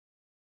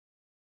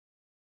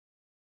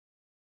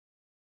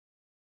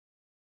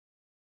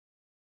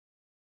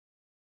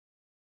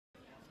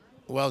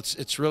Well,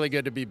 it's really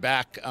good to be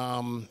back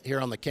here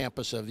on the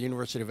campus of the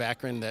University of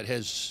Akron. That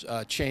has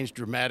changed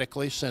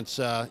dramatically since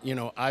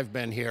I've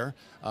been here.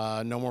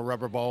 No more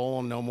Rubber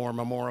Bowl, no more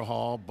Memorial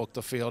Hall. Book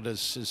the Field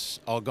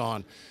is all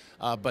gone,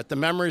 but the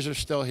memories are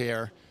still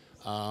here.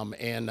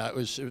 And it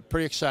was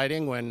pretty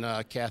exciting when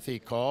Kathy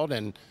called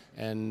and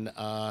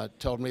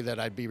told me that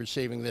I'd be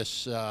receiving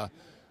this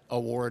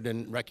award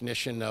in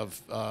recognition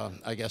of,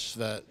 I guess,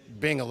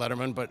 being a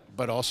Letterman,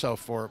 but also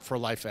for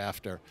life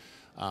after.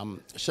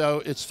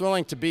 So it's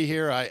thrilling to be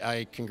here.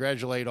 I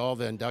congratulate all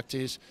the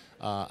inductees.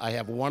 I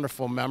have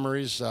wonderful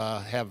memories.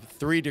 Have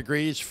 3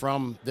 degrees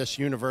from this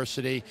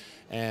university,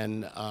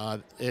 and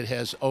it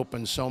has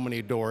opened so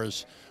many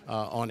doors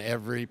on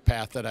every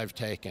path that I've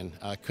taken.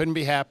 Couldn't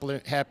be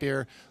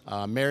happier.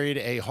 Married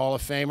a Hall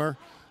of Famer,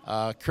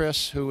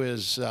 Chris, who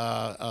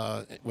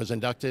was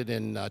inducted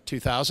in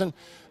 2000,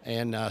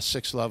 and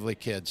 6 lovely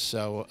kids.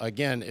 So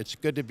again, it's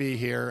good to be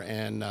here,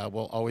 and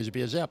will always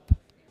be a Zip.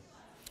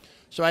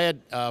 So I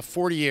had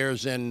 40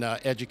 years in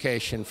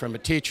education. From a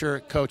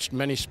teacher, coached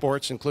many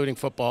sports, including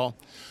football,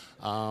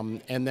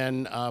 and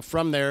then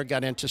from there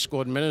got into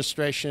school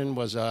administration,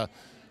 was a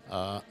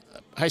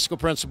high school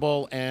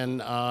principal,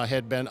 and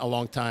had been a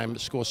long-time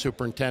school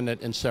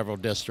superintendent in several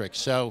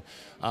districts. So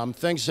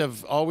things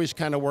have always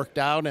kind of worked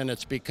out, and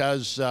it's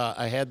because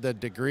I had the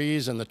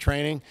degrees and the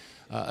training,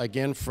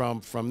 again,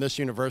 from this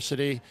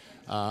university.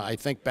 I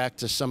think back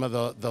to some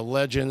of the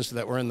legends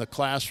that were in the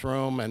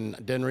classroom and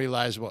didn't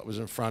realize what was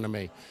in front of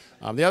me.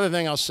 The other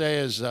thing I'll say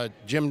is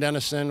Jim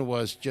Dennison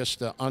was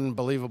just an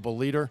unbelievable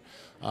leader.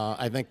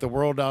 I think the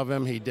world of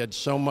him. He did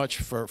so much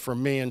for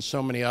me and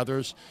so many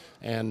others,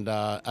 and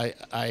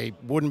I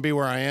wouldn't be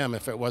where I am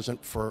if it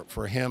wasn't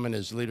for him and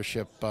his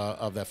leadership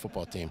of that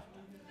football team.